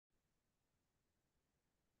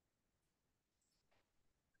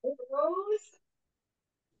Rose.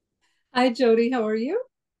 Hi, Jody. How are you?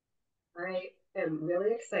 I am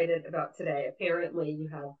really excited about today. Apparently, you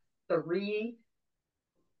have three,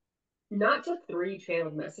 not just three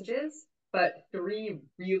channeled messages, but three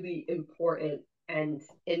really important and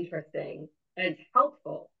interesting and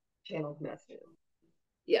helpful channeled messages.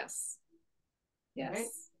 Yes. All right.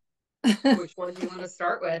 Yes. Which one do you want to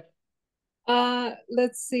start with?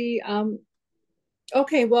 Let's see.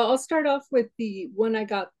 Okay, well, I'll start off with the one I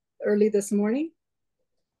got early this morning.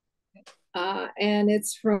 And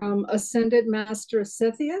it's from Ascended Master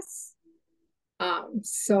Sethius.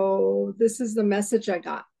 So this is the message I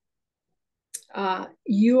got.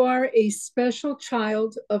 You are a special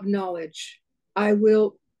child of knowledge. I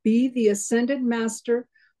will be the Ascended Master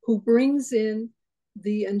who brings in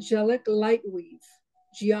the angelic light weave,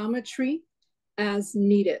 geometry as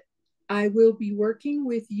needed. I will be working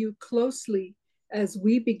with you closely as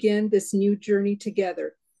we begin this new journey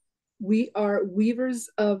together. We are weavers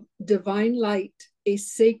of divine light, a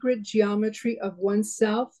sacred geometry of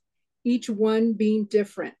oneself, each one being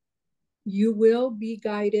different. You will be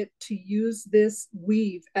guided to use this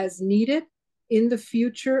weave as needed in the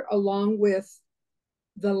future, along with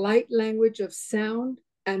the light language of sound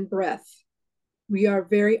and breath. We are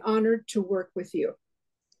very honored to work with you.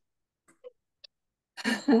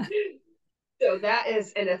 So that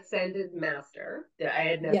is an ascended master that I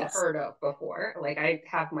had never Yes. heard of before. Like I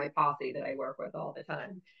have my posse that I work with all the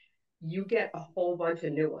time. You get a whole bunch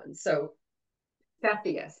of new ones. So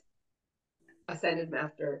Cepheus, ascended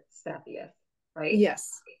master Cepheus, right?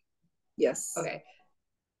 Yes. Yes. Okay.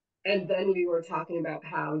 And then we were talking about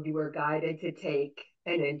how you were guided to take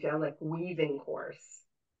an angelic weaving course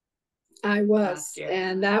I last was. year.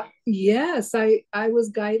 And that, yes, I was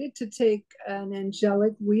guided to take an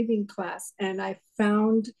angelic weaving class, and I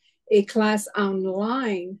found a class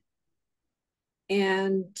online,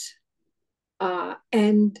 and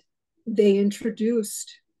and they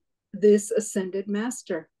introduced this ascended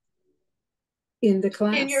master in the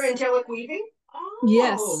In your class. angelic weaving?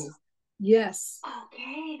 Yes. Oh, Yes.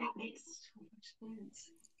 okay. That makes so much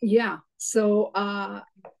sense. Yeah. So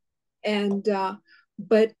and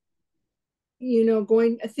but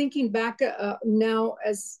going thinking back now,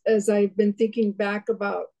 as I've been thinking back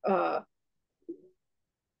about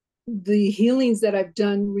the healings that I've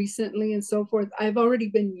done recently and so forth, I've already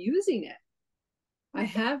been using it. I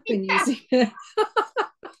have been Yeah. using it.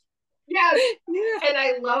 Yes. Yeah. And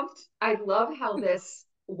I love how this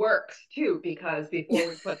works too, because before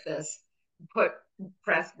we put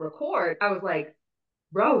press record, I was like,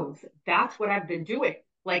 Rose, that's what I've been doing.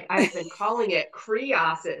 Like I've been calling it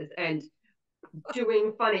creosses and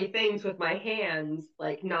doing funny things with my hands,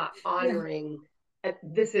 like not Yeah. honoring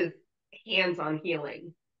this is hands-on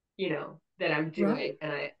healing, that I'm Right.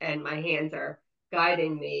 doing, and my hands are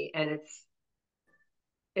guiding me, and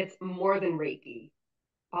it's more than Reiki,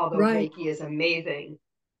 although Right. Reiki is amazing.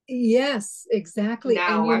 Yes, exactly. And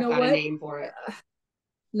Now you I've know got a what? name for it.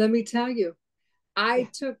 Let me tell you, Yeah, I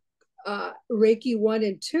took Reiki 1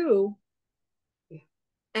 and 2, yeah.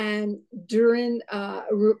 and during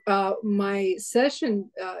my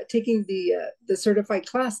session, taking the certified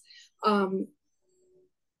class, um,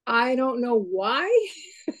 I don't know why,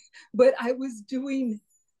 but I was doing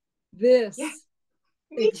Yeah, this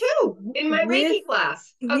me ex- too. In my with, Reiki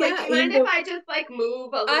class, I was like, "Do yeah, you in mind if the, I just like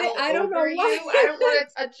move a I little I don't know over why. you? I don't want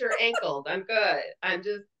to touch your ankles. I'm good. I'm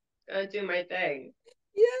just gonna do my thing."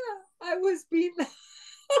 Yeah, I was being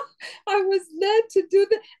I was led to do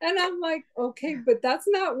that, and I'm like, okay, but that's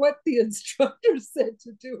not what the instructor said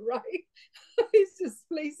to do, right? He's just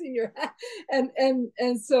placing your hand,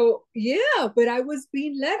 and so yeah, but I was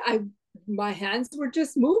being led. My hands were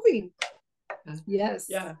just moving. Yes.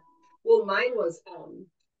 Yeah. Well, mine was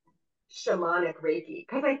shamanic Reiki,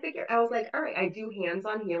 because I figured I was like, all right, I do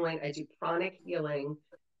hands-on healing, I do pranic healing,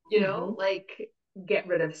 Mm-hmm. like get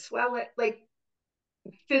rid of swelling, like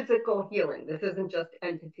physical healing. This isn't just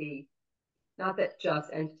entity, not that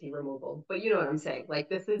just entity removal, but you know what I'm saying. Like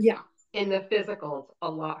this is Yeah. in the physical, it's a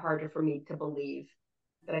lot harder for me to believe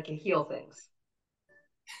that I can heal things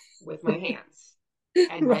with my hands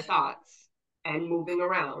and my Right. thoughts and moving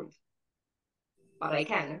around. But I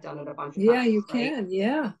can. I've done it a bunch of Yeah, you times, right? can.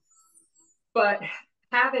 Yeah. But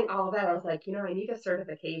having all that, I was like, I need a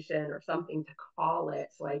certification or something to call it.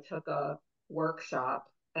 So I took a workshop,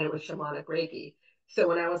 and it was shamanic Reiki. So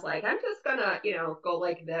when I was like, I'm just gonna, go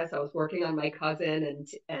like this, I was working on my cousin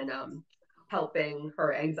and helping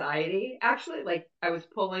her anxiety. Actually, like I was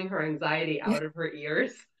pulling her anxiety Yeah. out of her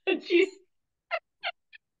ears. And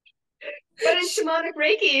but in shamanic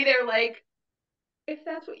Reiki, they're like, if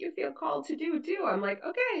that's what you feel called to do, do. I'm like,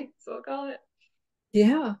 okay, so I'll call it.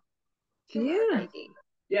 Yeah. shamanic Yeah. Reiki.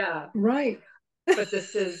 Yeah. Right. But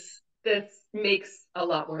this makes a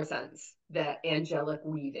lot more sense that angelic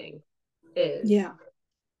weaving is, Yeah.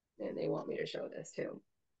 and they want me to show this too.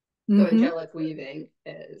 So Mm-hmm. angelic weaving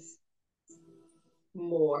is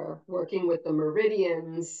more working with the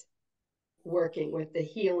meridians, working with the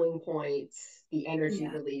healing points, the energy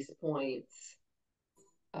Yeah. release points.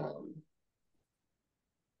 Um,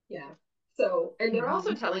 yeah. So, and they're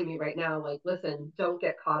also Mm-hmm. telling me right now, like, listen, don't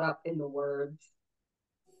get caught up in the words.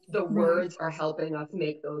 The Right. words are helping us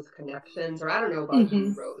make those connections. Or I don't know about Mm-hmm.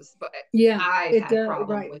 you, Rose, but Yeah. I've It had does.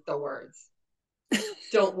 problem Right. with the words.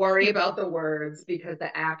 Don't worry about the words because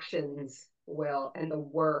the actions will, and the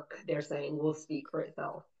work they're saying will speak for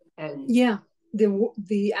itself. And Yeah.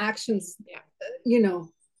 The actions, yeah, you know,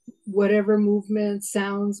 whatever movement,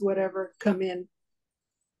 sounds, whatever come in.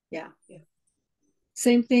 Yeah. yeah.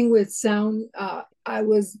 Same thing with sound. I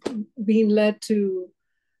was being led to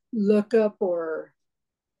look up or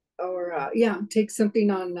yeah, take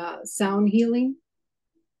something on sound healing.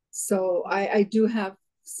 So I do have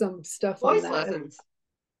some stuff on Voice that. lessons. Are,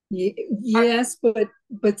 Yes,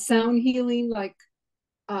 but sound healing, like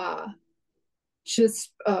uh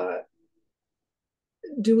just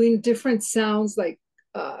doing different sounds, like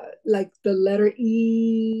the letter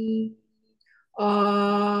E,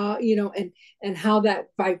 you know, and how that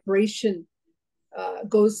vibration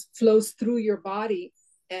flows through your body,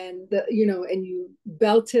 and and you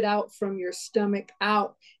belt it out from your stomach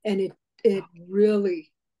out, and it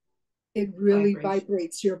really it really vibration.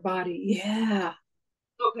 vibrates your body. Yeah.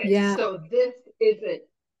 Okay, Yeah. so this isn't.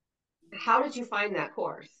 How did you find that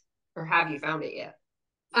course, or have you found it yet?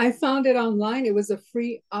 I found it online. It was a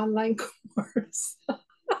free online course.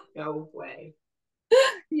 No way.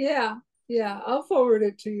 Yeah. Yeah. I'll forward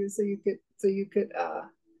it to you so you could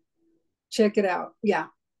check it out. Yeah.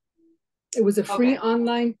 It was a free Okay.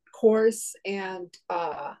 online course, and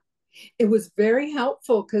it was very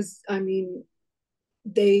helpful because I mean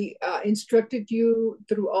they instructed you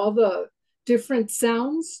through all the different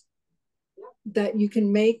sounds that you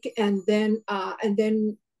can make, and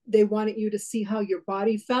then they wanted you to see how your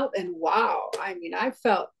body felt. And wow, I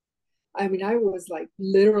was like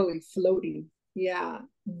literally floating. Yeah,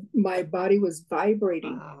 my body was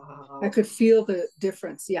vibrating. I Wow. could feel the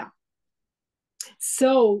difference. Yeah.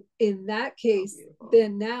 So in that So case, beautiful.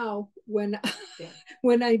 then now when Yeah.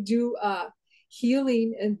 when I do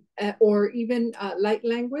healing and or even light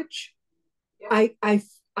language, Yeah.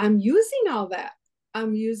 I'm using all that.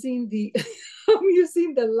 I'm using the I'm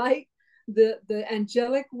using the light, the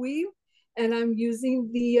angelic weave, and I'm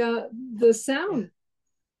using the Yeah. sound.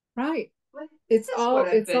 Right. Like, It's this is all what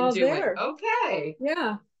I've it's been all doing. there. Okay.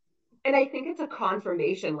 Yeah. And I think it's a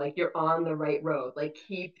confirmation, like you're on the right road. Like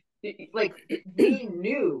like we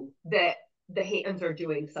knew that the hands are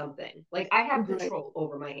doing something. Like I have Right. control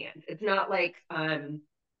over my hands. It's not like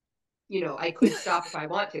I could stop if I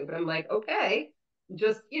want to, but I'm like, okay,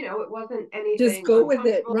 just it wasn't Just anything go with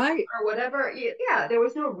it. uncomfortable Right. or whatever. Yeah, there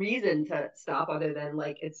was no reason to stop other than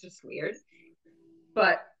like it's just weird.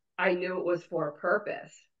 But I knew it was for a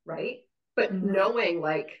purpose, right? But Right. knowing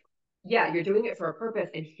like, yeah, you're doing it for a purpose,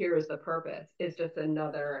 and here's the purpose is just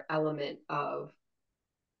another element of,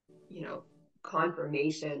 you know,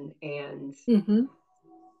 confirmation and Mm-hmm.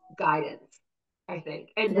 guidance, I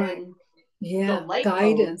think. And Right. then the Yeah. light codes,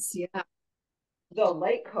 Guidance. Yeah. the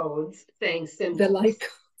light codes saying The symbols, light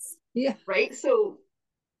codes. Yeah. right? So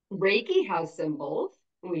Reiki has symbols.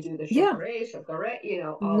 We do the Yeah. shokare,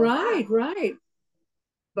 all of that. Right. Right.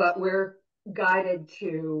 But we're guided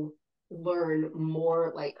to learn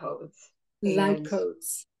more light codes. Light And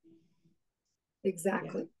codes. yeah,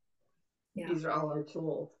 Exactly. Yeah. these are all our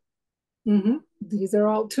tools, Mm-hmm. These are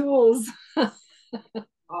all tools.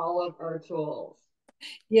 all of our tools.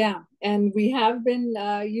 Yeah. And we have been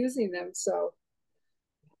using them. So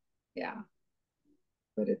yeah.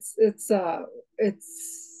 But it's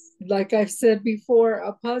like I've said before,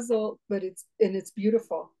 a puzzle, but it's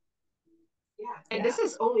beautiful. Yeah. And Yeah. this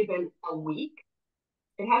has only been a week.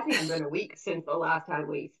 It hasn't even been a week since the last time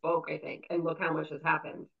we spoke, I think. And look how much has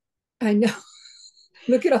happened. I know.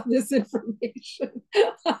 Look at all this information.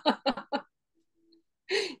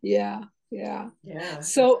 Yeah. Yeah. Yeah,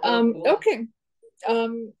 it's So so cool. okay.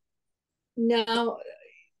 Um now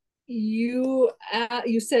you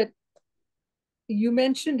said you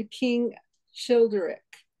mentioned King Childeric,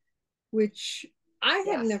 which I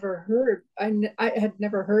had Yes, never heard. I had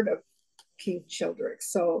never heard of King Childeric.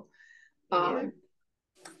 So me neither. um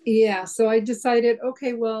yeah, so I decided,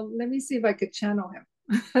 okay, well, let me see if I could channel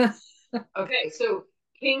him. Okay, so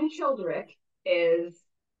King Childeric is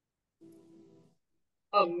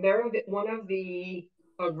One of the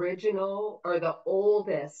original or the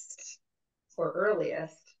oldest or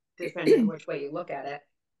earliest, depending on which way you look at it,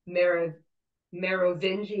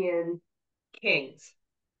 Merovingian kings.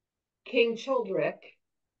 King Childeric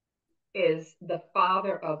is the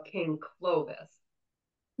father of King Clovis.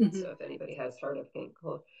 Mm-hmm. So if anybody has heard of King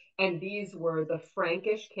Clovis. And these were the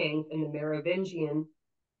Frankish kings in the Merovingian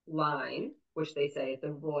line, which they say is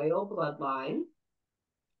the royal bloodline.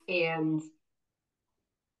 And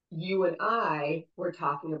you and I were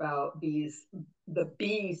talking about the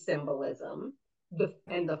bee symbolism,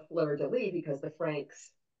 and the fleur-de-lis, because the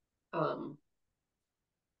Franks were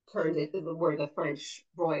the French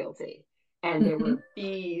royalty. And there were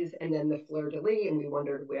bees and then the fleur-de-lis, and we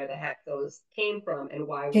wondered where the heck those came from and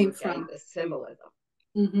why we were getting this symbolism.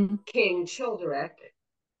 King Childeric,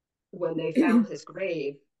 when they found his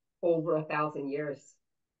grave over 1,000 years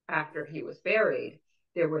after he was buried,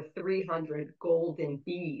 there were 300 golden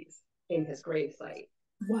bees in his gravesite.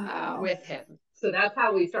 Wow. With him. So that's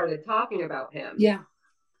how we started talking about him. Yeah.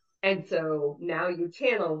 And so now you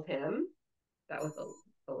channeled him. That was a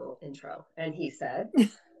little intro. And he said,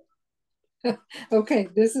 okay,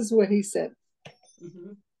 this is what he said.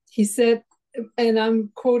 He said, and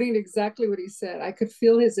I'm quoting exactly what he said. I could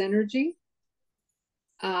feel his energy.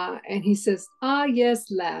 And he says, "Ah,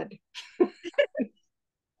 yes, lad."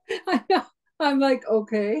 I'm like,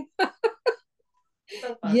 okay.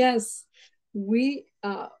 So yes, we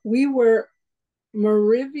were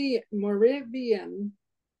Merovingian.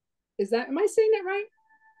 Am I saying that right?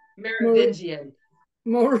 Merovingian.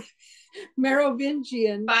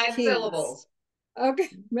 Merovingian. 5 kings. Syllables. Okay,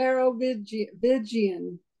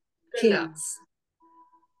 Merovingian kings.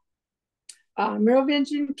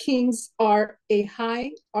 Merovingian kings are a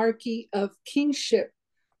hierarchy of kingship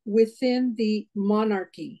within the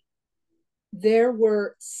monarchy. There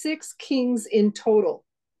were 6 kings in total.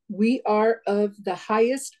 We are of the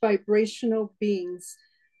highest vibrational beings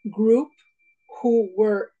group who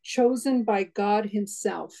were chosen by God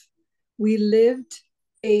himself. We lived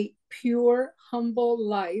a pure, humble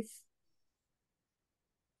life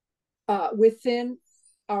within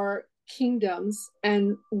our kingdoms,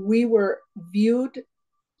 and we were viewed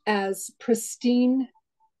as pristine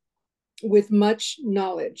with much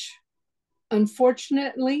knowledge.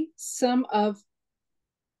 Unfortunately, some of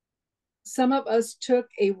us took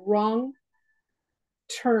a wrong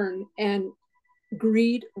turn, and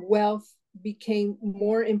greed, wealth became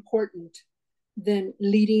more important than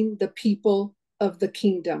leading the people of the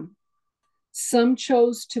kingdom. Some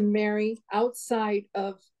chose to marry outside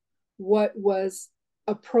of what was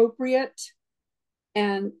appropriate,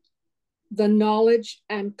 and the knowledge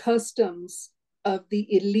and customs of the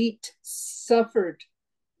elite suffered,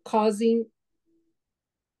 causing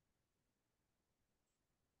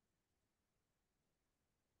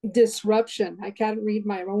disruption. I can't read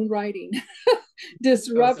my own writing.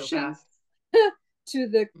 Disruption to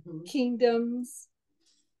the kingdoms,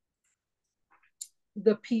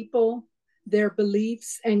 the people, their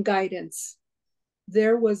beliefs, and guidance.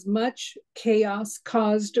 There was much chaos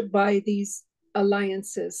caused by these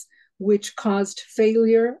alliances, which caused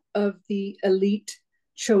failure of the elite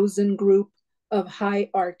chosen group of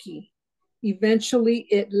hierarchy. Eventually,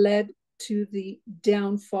 it led to the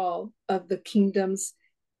downfall of the kingdoms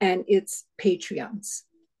and its patrons.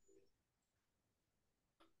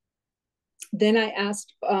 Then I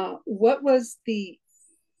asked, what was the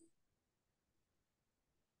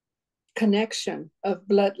connection of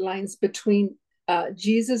bloodlines between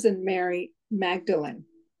Jesus and Mary Magdalene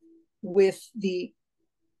with the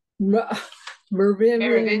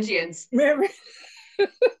Merovingians.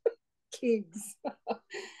 Kings.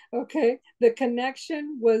 Okay, the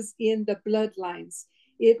connection was in the bloodlines.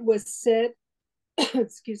 It was said,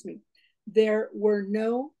 excuse me, there were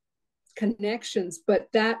no connections,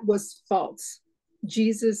 but that was false.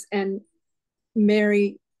 Jesus and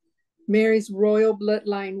Mary's royal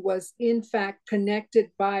bloodline was in fact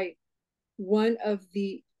connected by one of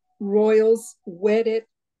the royals wedded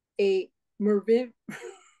a Merovingian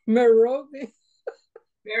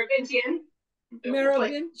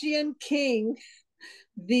king.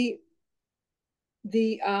 The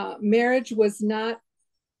marriage was not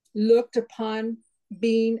looked upon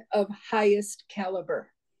being of highest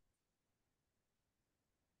caliber.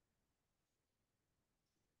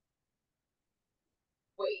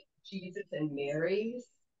 Wait, Jesus and Mary's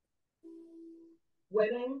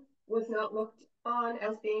wedding was not looked on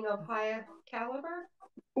as being of high caliber?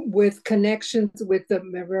 With connections with the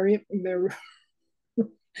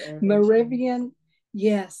Merovingian,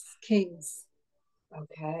 yes, kings.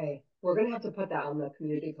 Okay. We're going to have to put that on the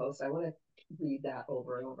community post. I want to read that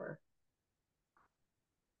over and over.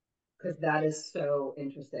 because that is so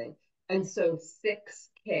interesting. And so 6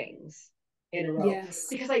 kings in a row. Yes.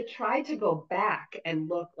 Because I tried to go back and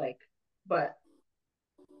look like, but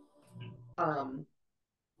um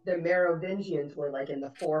the Merovingians were like in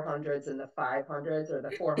the 400s and the 500s, or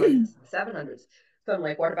the 400s and the 700s. So I'm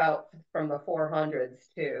like, what about from the 400s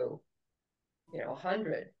to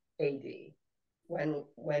 100 AD? When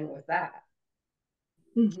was that?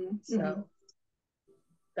 Mm-hmm, mm-hmm. So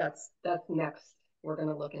that's next. We're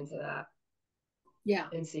gonna look into that Yeah.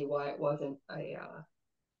 and see why it wasn't a.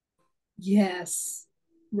 Yes.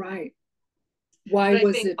 Right. Why But I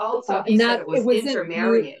was think it also he said not? it It was wasn't viewed.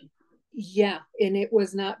 intermarrying. Yeah, and it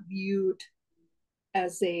was not viewed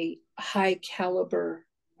as a high caliber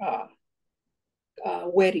uh,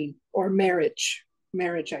 wedding or marriage.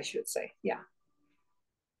 Marriage, I should say. Yeah.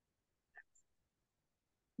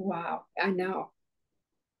 Wow. I know.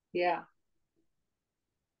 Yeah.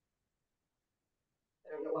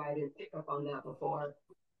 I don't know why I didn't pick up on that before.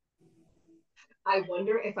 I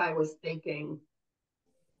wonder if I was thinking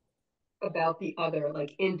about the other,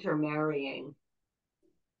 like intermarrying,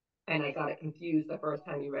 and I got it confused the first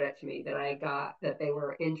time you read it to me, that I got that they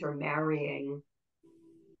were intermarrying,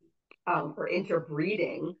 or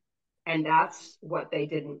interbreeding, and that's what they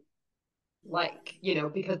didn't like,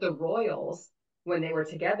 because the royals, when they were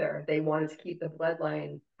together, they wanted to keep the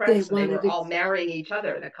bloodline They fresh, so they wanted were it. all marrying each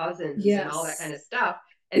other, the cousins and all that kind Yes. of stuff,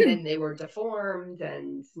 and then they were deformed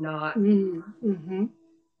and not. Mm-hmm.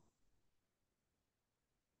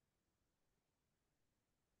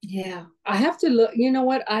 Yeah. I have to look. You know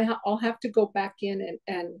what? I'll have to go back in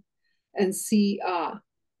and see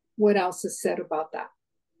what else is said about that.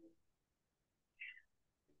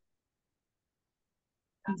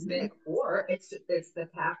 That's Mm-hmm. big. Or it's the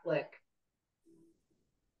Catholic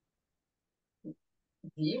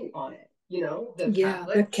view on it. The Yeah,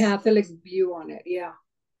 the Catholics. Catholic view on it. Yeah.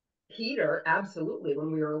 Peter, absolutely.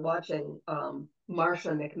 When we were watching Marsha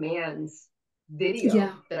McMahon's video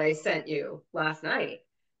Yeah. that I sent you last night,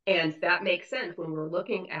 and that makes sense when we're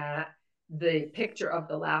looking at the picture of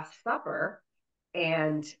the Last Supper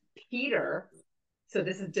and Peter. So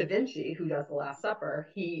this is Da Vinci who does the Last Supper.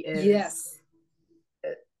 Yes.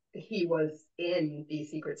 He was in the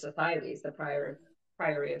secret societies, the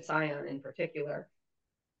Priory of Sion in particular.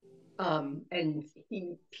 And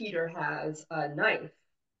Peter has a knife,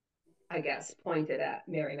 I guess, pointed at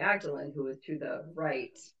Mary Magdalene, who was to the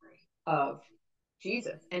right of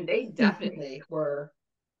Jesus. And they Mm-hmm. definitely were,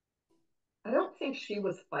 I don't think she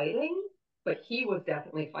was fighting, but he was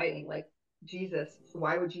definitely fighting. Like, Jesus,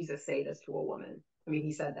 why would Jesus say this to a woman? I mean,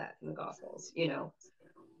 he said that in the Gospels.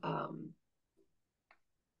 Um,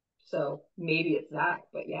 so maybe it's that,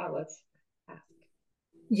 but yeah, let's ask.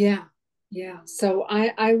 Yeah. Yeah. So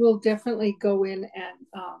I will definitely go in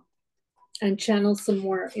and channel some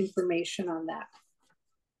more information on that.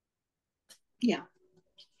 Yeah.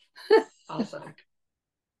 Awesome.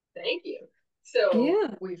 Thank you. So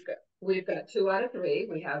Yeah. we've got 2 out of 3.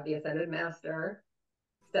 We have the Ascended Master,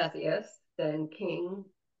 Theseus, then King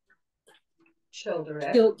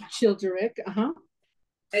Childeric. Childeric. Uh-huh.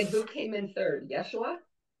 And who came in third? Yeshua?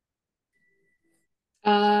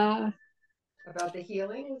 Uh About the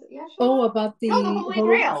healing? Was it Yeshua? oh, about No, the the Holy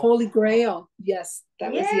Grail. Holy Grail. Yes,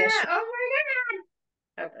 that was Yeah. Yeshua. Oh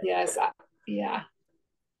my God. Okay, Yes. cool. Yeah.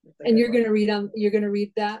 That's a And good one. you're gonna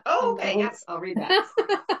read that Oh, on the okay. whole. Yes, I'll read that.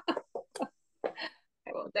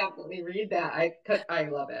 I will definitely read that. I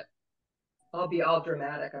love it. I'll be all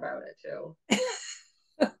dramatic about it too.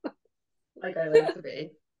 Like I like to be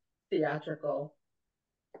theatrical.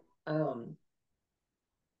 Um,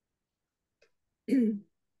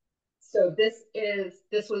 so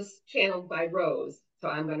this was channeled by Rose, so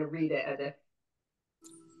I'm going to read it as if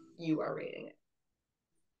you are reading it.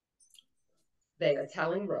 They are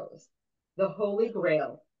telling Rose, the Holy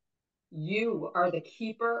Grail. You are the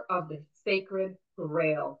keeper of the sacred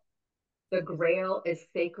Grail. The Grail is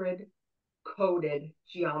sacred coded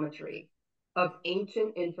geometry of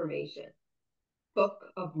ancient information,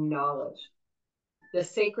 book of knowledge. The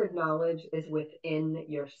sacred knowledge is within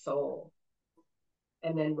your soul.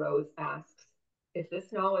 And then Rose asks, is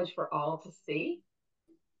this knowledge for all to see?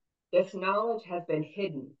 This knowledge has been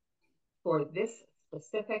hidden for this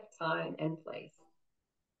specific time and place.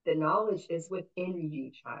 The knowledge is within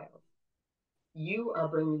you, child. You are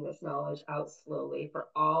bringing this knowledge out slowly for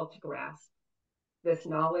all to grasp. This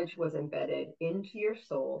knowledge was embedded into your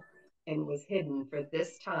soul and was hidden for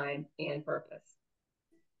this time and purpose.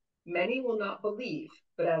 Many will not believe,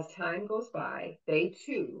 but as time goes by, they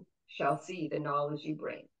too shall see the knowledge you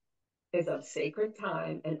bring is of sacred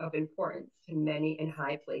time and of importance to many in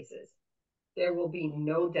high places. There will be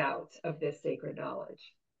no doubt of this sacred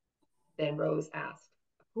knowledge. Then Rose asked,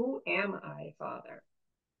 "Who am I, Father?"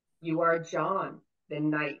 "You are John, the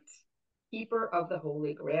knight, keeper of the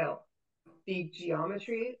Holy Grail, the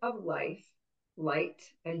geometry of life, light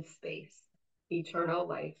and space, eternal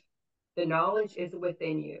life. The knowledge is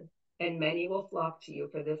within you, and many will flock to you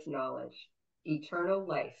for this knowledge. Eternal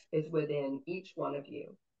life is within each one of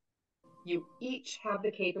you. You each have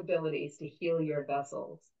the capabilities to heal your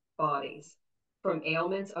vessels, bodies, from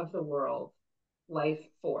ailments of the world, life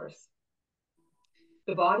force.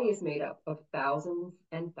 The body is made up of thousands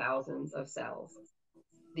and thousands of cells.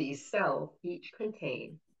 These cells each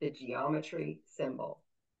contain the geometry symbol,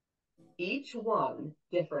 each one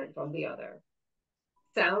different from the other.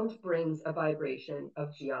 Sound brings a vibration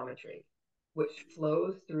of geometry, which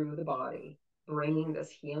flows through the body, bringing this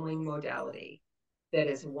healing modality that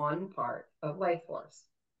is one part of life force.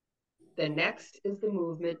 The next is the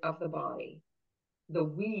movement of the body, the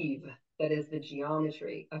weave that is the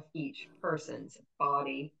geometry of each person's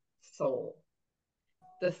body, soul.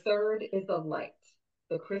 The third is the light,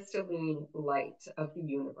 the crystalline light of the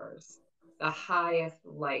universe, the highest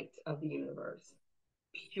light of the universe,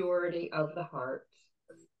 purity of the heart.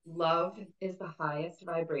 Love is the highest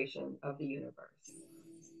vibration of the universe.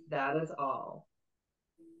 That is all.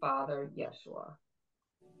 Father Yeshua.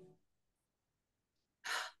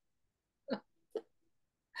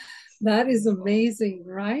 That is amazing,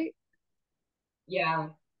 right? Yeah.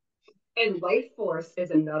 And life force is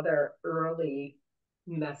another early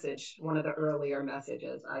message, one of the earlier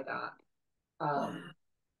messages I got.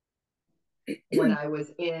 When I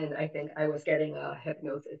was I think I was getting a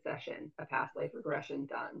hypnosis session, a past life regression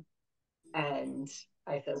done. And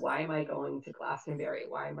I said, why am I going to Glastonbury?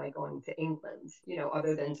 Why am I going to England?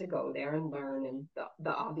 Other than to go there and learn and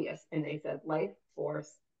the obvious. And they said life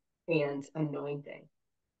force and anointing.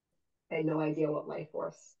 I had no idea what life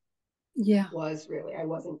force was really. I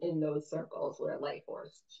wasn't in those circles where life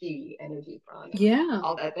force, chi, energy, prana,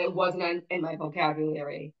 all that. It wasn't in my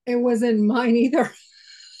vocabulary. It wasn't mine either.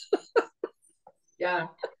 Yeah.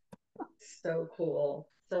 So cool.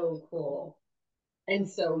 So cool. And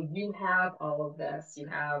so you have all of this. You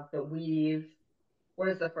have the weave. What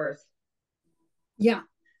is the first? Yeah.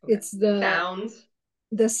 Okay. It's the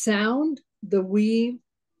sound, the weave,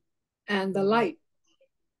 and the light.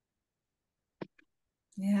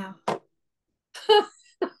 Yeah.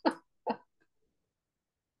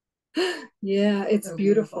 Yeah, it's so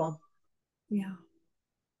beautiful. Yeah.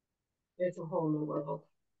 It's a whole new world.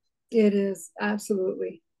 It is,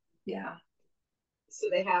 absolutely. Yeah. So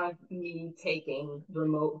they have me taking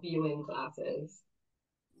remote viewing classes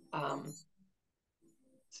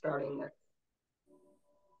starting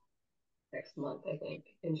next month, I think,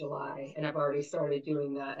 in July. And I've already started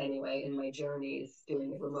doing that anyway in my journeys, doing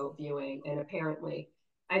the remote viewing. And apparently,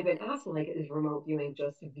 I've been asking, like, is remote viewing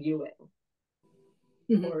just viewing?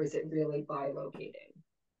 Mm-hmm. Or is it really bilocating?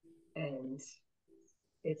 And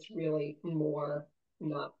it's really more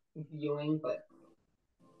not viewing, but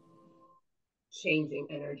changing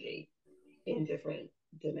energy in different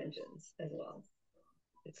dimensions as well.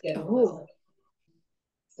 It's getting holistic.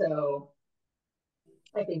 So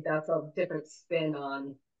I think that's a different spin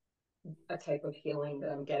on a type of healing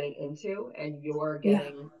that I'm getting into, and you're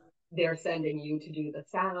getting, they're sending you to do the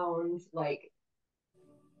sounds. Like,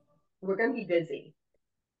 we're going to be busy.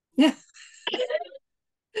 Yeah.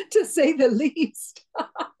 To say the least.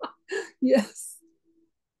 Yes.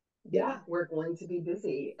 Yeah, we're going to be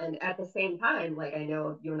busy. And at the same time, like, I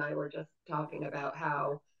know you and I were just talking about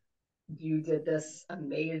how you did this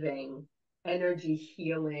amazing energy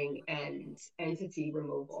healing and entity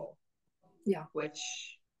removal. Yeah. Which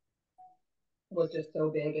was just so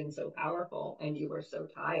big and so powerful, and you were so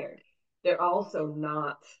tired. They're also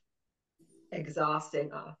not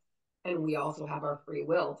exhausting us. And we also have our free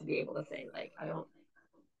will to be able to say, like,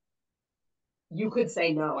 you could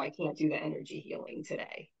say, no, I can't do the energy healing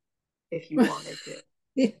today if you wanted to.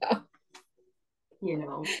 Yeah.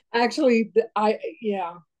 Actually, I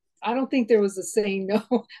don't think there was a saying no.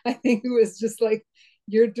 I think it was just like,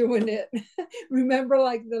 you're doing it. Remember,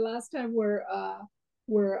 like the last time where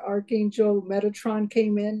Archangel Metatron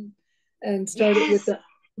came in and started with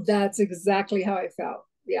that's exactly how I felt.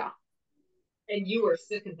 Yeah. And you were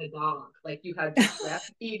sick as a dog. Like, you had strep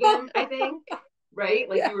even, I think, right?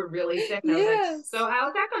 Like, you were really sick. And I was like, so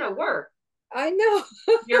how's that going to work? I know.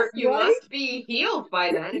 You right? Must be healed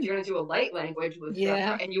by then if you're going to do a light language with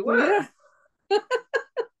stuff. And you were. Yeah.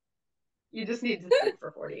 You just need to sleep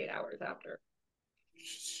for 48 hours after.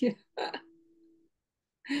 Yeah.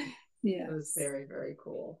 Yeah. It was very, very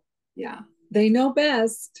cool. Yeah. They know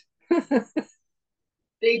best.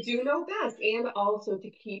 They do know best. And also to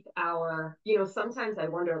keep our, sometimes I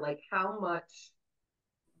wonder like how much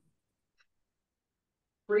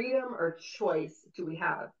freedom or choice do we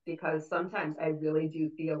have? Because sometimes I really do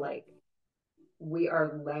feel like we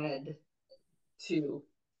are led to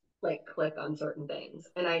like click on certain things.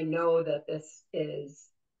 And I know that this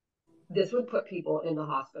would put people in the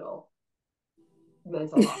hospital,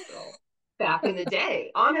 mental hospital, back in the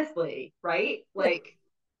day, honestly, right? Like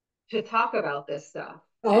to talk about this stuff.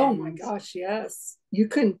 Oh my And gosh, yes. You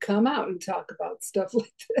couldn't come out and talk about stuff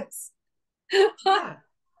like this.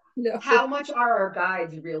 yeah, how No. much are our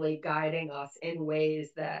guides really guiding us in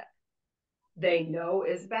ways that they know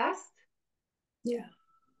is best Yeah.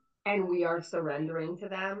 and we are surrendering to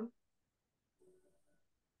them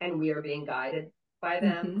and we are being guided by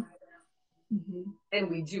them, Mm-hmm. Mm-hmm. and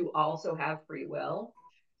we do also have free will.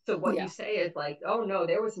 So what you Yeah. say is like, oh no,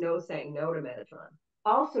 there was no saying no to Metatron.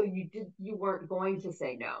 Also, you weren't going to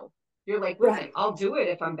say no. You're like, listen, Right. I'll do it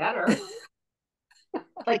if I'm better.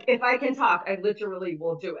 Like if I can talk, I literally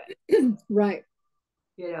will do it. Right.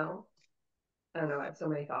 You know, I don't know. I have so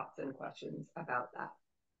many thoughts and questions about that.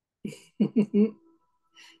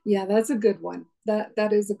 Yeah, that's a good one.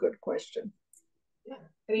 That is a good question. Yeah.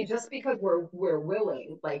 I mean, just because we're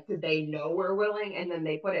willing, like, did they know we're willing, and then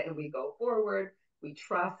they put it, and we go forward, we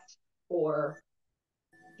trust, or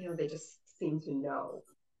they just seem to know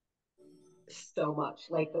so much,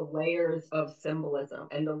 like the layers of symbolism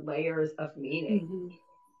and the layers of meaning.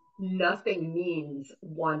 Mm-hmm. Nothing means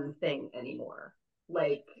one thing anymore.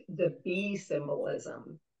 Like the bee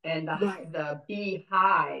symbolism and the Right. the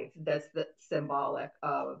beehive, that's the symbolic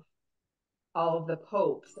of all of the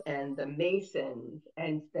popes and the masons,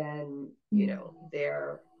 and then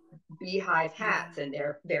their beehive hats Yeah. and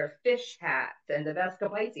their fish hats and the Vesca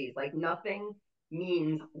Pisces. Like nothing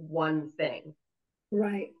means one thing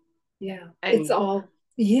Right. Yeah. It's anymore. all,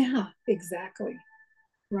 yeah, exactly.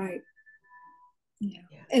 Right. Yeah.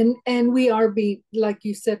 Yeah. And we are being, like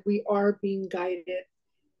you said, we are being guided,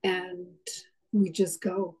 and we just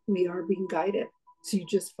go. We are being guided. So you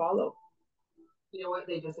just follow. You know what?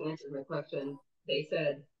 They just answered my question. They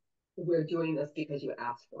said, we're doing this because you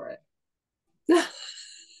asked for it.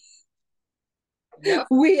 Yep.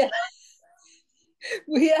 we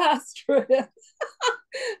we asked for it.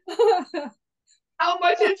 How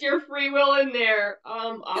much is your free will in there?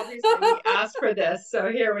 Obviously we asked for this,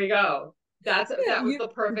 so here we go. That was you the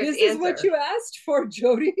perfect this is what answer. you asked for,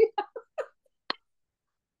 Jody.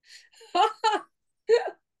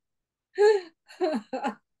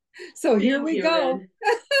 So here Being we go. human.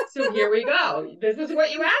 So here we go. This is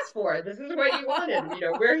what you asked for. This is what you wanted.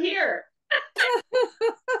 We're here.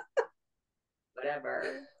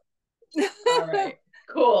 Whatever. All right.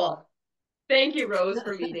 Cool. Thank you, Rose,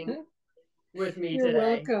 for meeting with me You're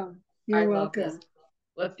today. welcome. I You're love this. welcome.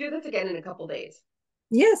 Let's do this again in a couple days.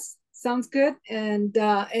 Yes, sounds good. And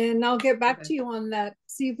I'll get back Okay. to you on that.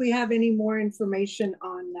 See if we have any more information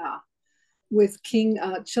on with King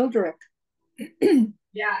Childeric.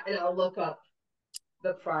 Yeah, and I'll look up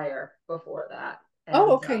the prior before that. Oh,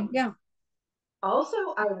 And okay. Yeah. also,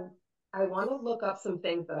 I want to look up some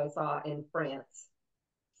things that I saw in France,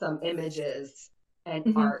 some images and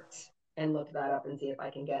Mm-hmm. art, and look that up and see if I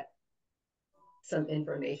can get some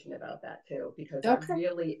information about that too, because that Okay.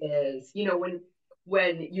 really is,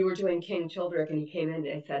 when you were doing King Childeric and he came in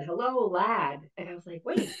and said, "Hello, lad," and I was like,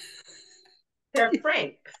 wait, they're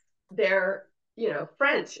Franks, they're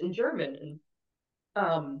French and German,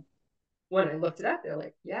 and when I looked it up, they're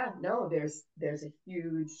like, yeah, no, there's a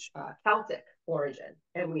huge Celtic origin,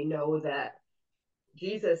 and we know that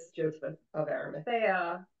Jesus, Joseph of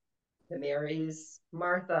Arimathea, the Marys,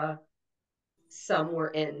 Martha, some were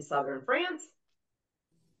in southern France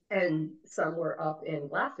and some were up in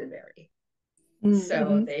Glastonbury. So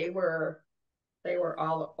Mm-hmm. they were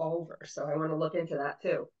all over. So I want to look into that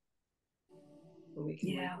too, and we can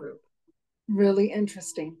Yeah. regroup. Really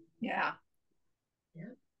interesting. Yeah. Yeah,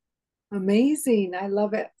 Amazing. I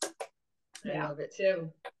love it. I Yeah. love it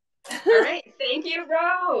too. All right, thank you,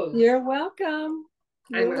 Rose. You're welcome.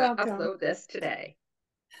 I'm You're gonna welcome. upload this today.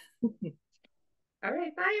 All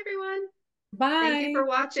right, bye everyone. Thank you Bye. for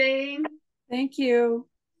watching. Thank you.